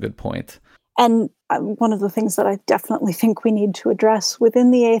think that's a good point. And one of the things that I definitely think we need to address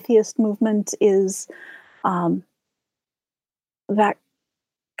within the atheist movement is that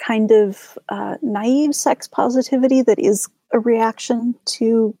kind of naive sex positivity that is a reaction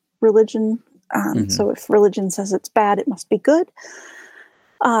to religion. So if religion says it's bad, it must be good.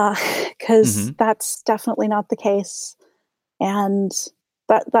 Because that's definitely not the case. And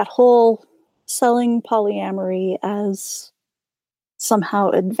that whole selling polyamory as somehow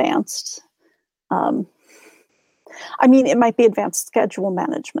advanced. It might be advanced schedule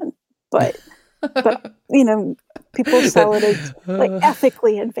management, but people sell it as like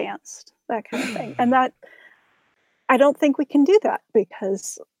ethically advanced, that kind of thing. And that, I don't think we can do that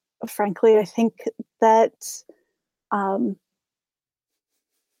because, frankly, I think that, I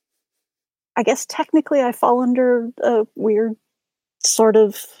guess technically I fall under a weird sort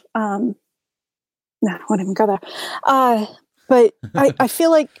of, no, I won't even go there. But I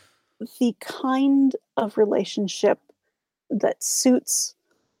feel like the kind of relationship that suits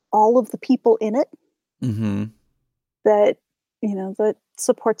all of the people in it, that, that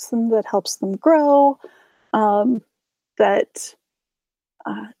supports them, that helps them grow, that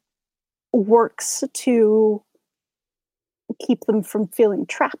works to keep them from feeling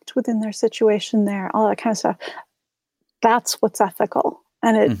trapped within their situation there, all that kind of stuff. That's what's ethical.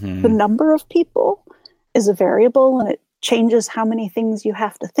 And the number of people is a variable, and it changes how many things you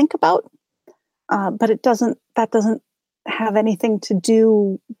have to think about. But that doesn't have anything to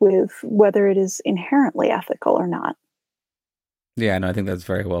do with whether it is inherently ethical or not. Yeah, no, I think that's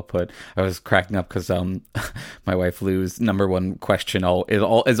very well put. I was cracking up because my wife Lou's number one question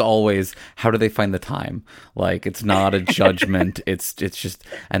is always, how do they find the time? Like, it's not a judgment. it's just,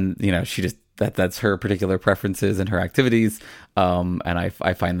 and she just, that's her particular preferences and her activities. And I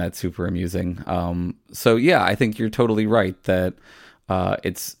find that super amusing. So yeah, I think you're totally right that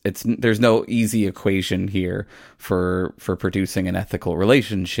it's there's no easy equation here for producing an ethical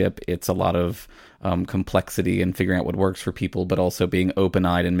relationship. It's a lot of complexity and figuring out what works for people, but also being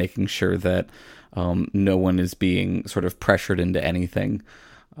open-eyed and making sure that no one is being sort of pressured into anything.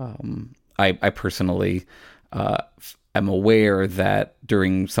 I personally am aware that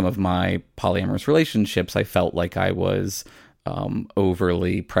during some of my polyamorous relationships, I felt like I was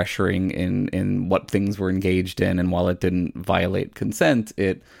overly pressuring in what things were engaged in, and while it didn't violate consent,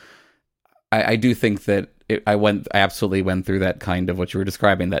 I do think that I absolutely went through that kind of what you were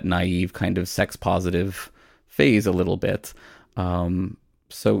describing, that naive kind of sex positive phase a little bit.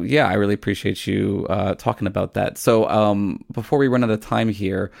 So yeah, I really appreciate you talking about that. So before we run out of time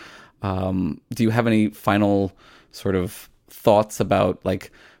here, do you have any final sort of thoughts about,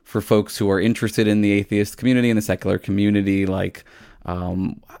 like, for folks who are interested in the atheist community and the secular community, like,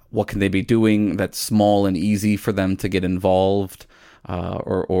 what can they be doing that's small and easy for them to get involved?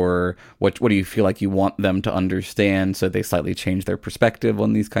 Or what do you feel like you want them to understand so they slightly change their perspective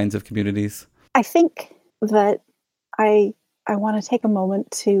on these kinds of communities? I think that I want to take a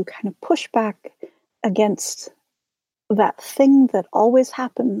moment to kind of push back against that thing that always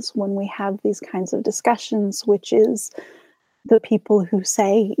happens when we have these kinds of discussions, which is the people who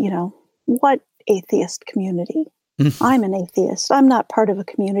say, what atheist community? I'm an atheist. I'm not part of a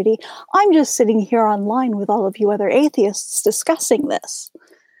community. I'm just sitting here online with all of you other atheists discussing this.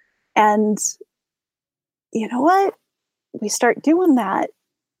 And you know what? We start doing that.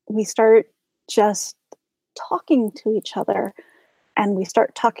 We start just talking to each other, and we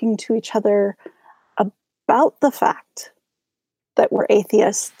start talking to each other about the fact that we're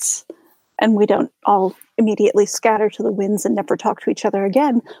atheists, and we don't all immediately scatter to the winds and never talk to each other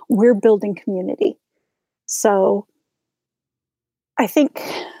again. We're building community. So I think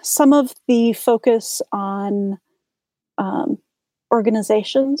some of the focus on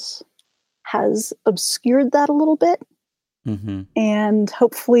organizations has obscured that a little bit. And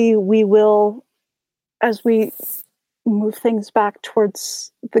hopefully we will, as we move things back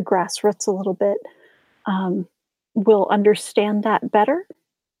towards the grassroots a little bit, we'll understand that better.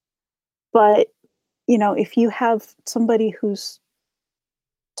 But, if you have somebody who's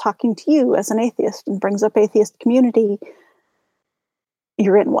talking to you as an atheist and brings up atheist community,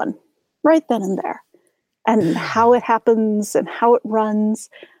 you're in one right then and there. And how it happens and how it runs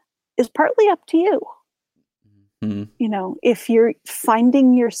is partly up to you. Mm. You know, if you're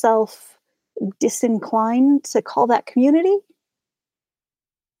finding yourself disinclined to call that community,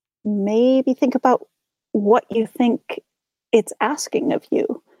 maybe think about what you think it's asking of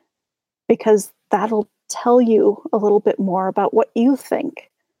you, because that'll tell you a little bit more about what you think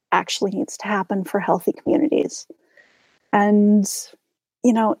actually needs to happen for healthy communities. And,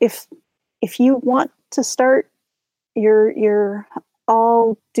 you know, if you want to start your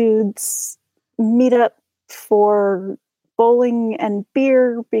all dudes meetup for bowling and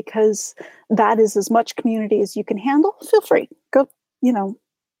beer, because that is as much community as you can handle, feel free. Go, you know,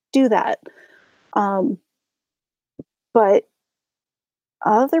 do that. But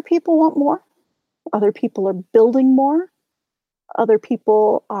other people want more. Other people are building more. Other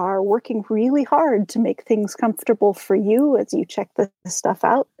people are working really hard to make things comfortable for you as you check this stuff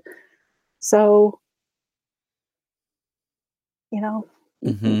out. So, you know,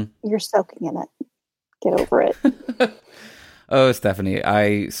 you're soaking in it. Get over it. Oh, Stephanie,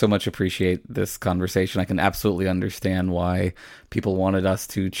 I so much appreciate this conversation. I can absolutely understand why people wanted us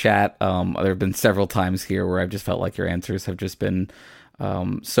to chat. There have been several times here where I've just felt like your answers have just been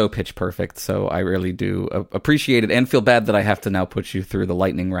so pitch perfect. So I really do appreciate it and feel bad that I have to now put you through the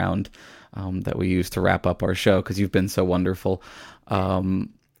lightning round that we use to wrap up our show, because you've been so wonderful.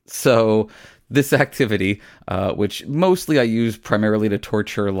 So this activity, which mostly I use primarily to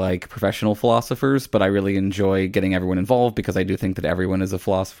torture like professional philosophers, but I really enjoy getting everyone involved because I do think that everyone is a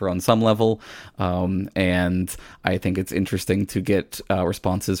philosopher on some level. And I think it's interesting to get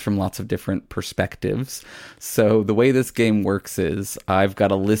responses from lots of different perspectives. So the way this game works is I've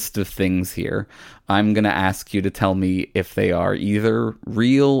got a list of things here. I'm going to ask you to tell me if they are either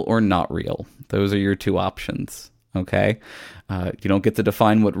real or not real. Those are your two options. Okay. You don't get to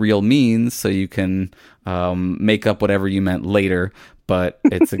define what real means, so you can make up whatever you meant later. But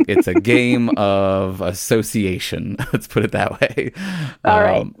it's a game of association. Let's put it that way. All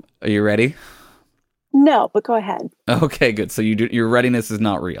right. Are you ready? No, but go ahead. Okay, good. So your readiness is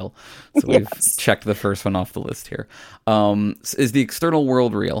not real. So we've checked the first one off the list here. Is the external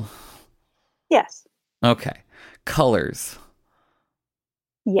world real? Yes. Okay. Colors?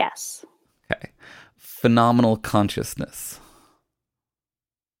 Yes. Okay. Phenomenal consciousness?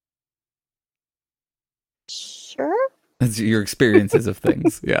 Sure. It's your experiences of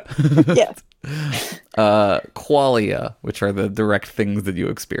things. Yeah. Yes. Qualia, which are the direct things that you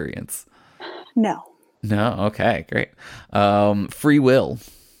experience. No. No. Okay, great. Free will.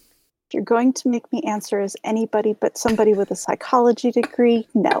 If you're going to make me answer as anybody but somebody with a psychology degree,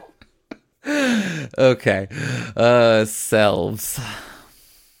 no. Okay. Selves.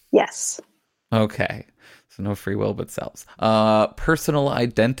 Yes. Okay. So no free will, but selves. Personal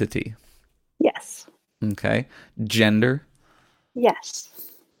identity. Yes. Okay. Gender. Yes.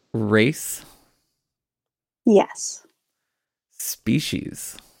 Race. Yes.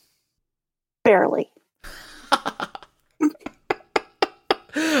 Species. Barely.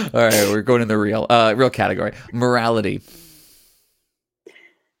 All right, we're going in the real category. Morality.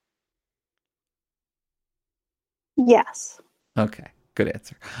 Yes. Okay, good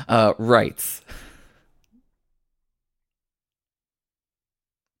answer. Rights.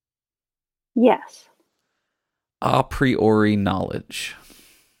 Yes. A priori knowledge.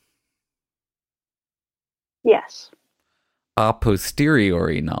 Yes. A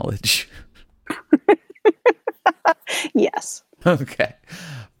posteriori knowledge. Yes. Okay.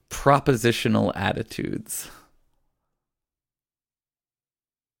 Propositional attitudes.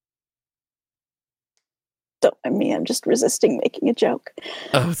 Don't mind me. I'm just resisting making a joke.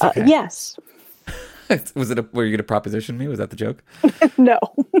 Oh, it's okay. Yes. Was it? Were you going to proposition me? Was that the joke? No.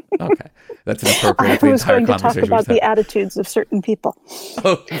 Okay, that's inappropriate. I The was entire going to talk conversation we about just the had. attitudes of certain people.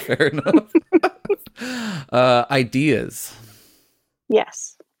 Oh, fair enough. Ideas.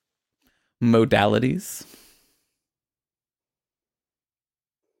 Yes. Modalities.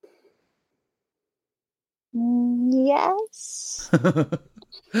 Yes.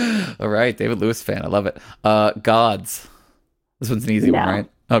 All right, David Lewis fan. I love it. Gods. This one's an easy one, No. right?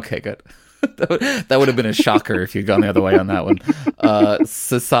 Okay, good. That would have been a shocker if you'd gone the other way on that one.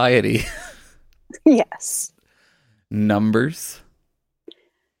 Society. Yes. Numbers.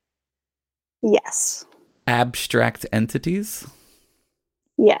 Yes. Abstract entities.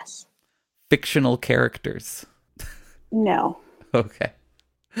 Yes. Fictional characters. No. Okay.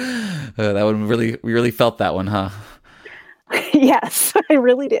 That one we really felt that one, huh? Yes, I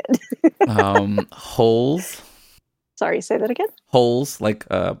really did. Holes. Sorry, say that again? Holes, like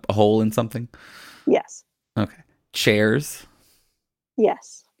a hole in something. Yes. Okay. Chairs.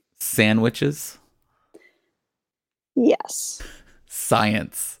 Yes. Sandwiches. Yes.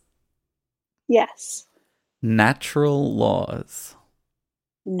 Science. Yes. Natural laws.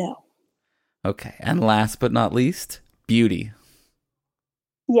 No. Okay. And last but not least, beauty.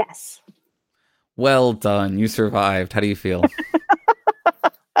 Yes. Well done. You survived. How do you feel?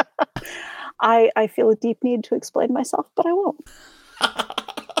 I feel a deep need to explain myself, but I won't.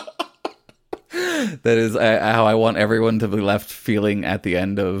 That is how I want everyone to be left feeling at the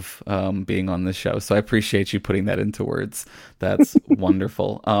end of being on this show. So I appreciate you putting that into words. That's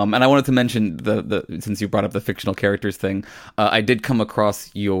wonderful. And I wanted to mention the since you brought up the fictional characters thing, I did come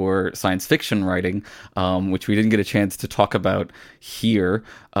across your science fiction writing, which we didn't get a chance to talk about here.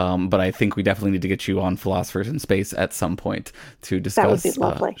 But I think we definitely need to get you on Philosophers in Space at some point to discuss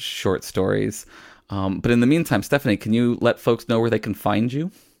short stories. But in the meantime, Stephanie, can you let folks know where they can find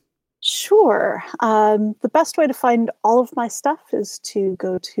you? Sure. The best way to find all of my stuff is to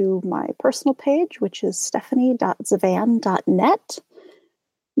go to my personal page, which is stephanie.zavan.net.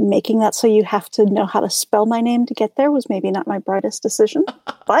 Making that so you have to know how to spell my name to get there was maybe not my brightest decision,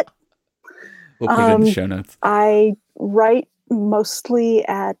 but we'll put it in the show notes. I write mostly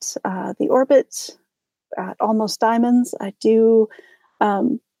at The Orbit, at Almost Diamonds. I do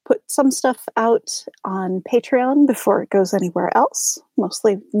put some stuff out on Patreon before it goes anywhere else,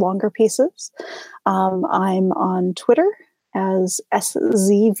 mostly longer pieces. I'm on Twitter as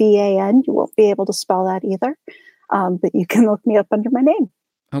SZVAN. You won't be able to spell that either, but you can look me up under my name.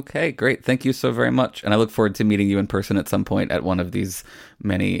 Okay, great. Thank you so very much. And I look forward to meeting you in person at some point at one of these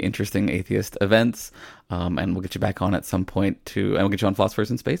many interesting atheist events. And we'll get you back on at some point and we'll get you on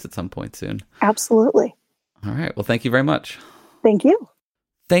Philosophers in Space at some point soon. Absolutely. All right. Well, thank you very much. Thank you.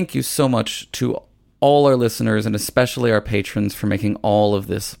 Thank you so much to all our listeners and especially our patrons for making all of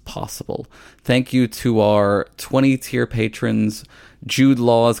this possible. Thank you to our 20-tier patrons. Jude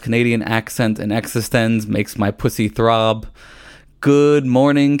Law's Canadian accent and existence makes my pussy throb. Good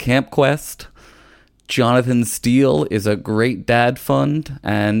morning, Camp Quest. Jonathan Steele is a great dad fund.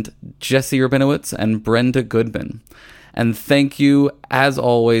 And Jesse Rabinowitz and Brenda Goodman. And thank you, as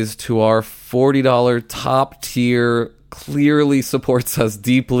always, to our $40 top tier, clearly supports us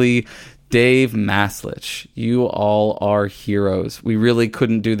deeply, Dave Maslich. You all are heroes. We really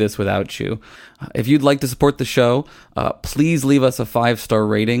couldn't do this without you. If you'd like to support the show, please leave us a 5-star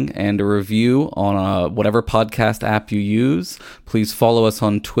rating and a review on whatever podcast app you use. Please follow us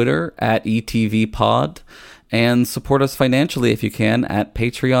on Twitter at ETVPod and support us financially if you can at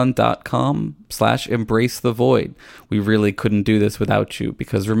patreon.com/embracethevoid. We really couldn't do this without you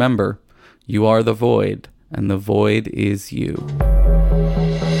because remember, you are the void. And the void is you.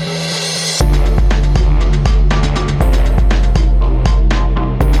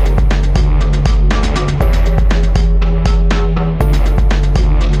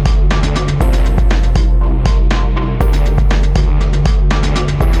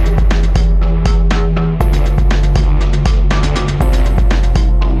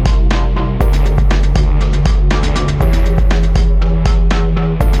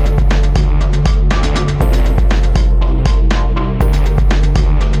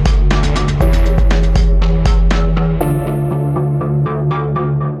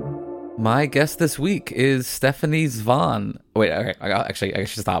 My guest this week is Stephanie Zvan. Wait, all right, I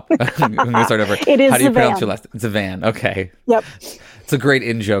should stop. I'm going to start over. It is How do you Zavan. pronounce your last name? Zavan, okay. Yep. It's a great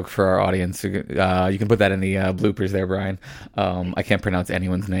in-joke for our audience. You can put that in the bloopers there, Brian. I can't pronounce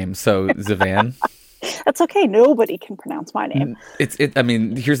anyone's name. So, Zavan. That's okay. Nobody can pronounce my name. I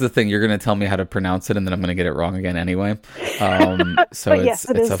mean, here's the thing. You're going to tell me how to pronounce it, and then I'm going to get it wrong again anyway. So yes,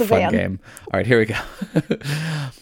 it's a fun Zavan. game. All right, here we go.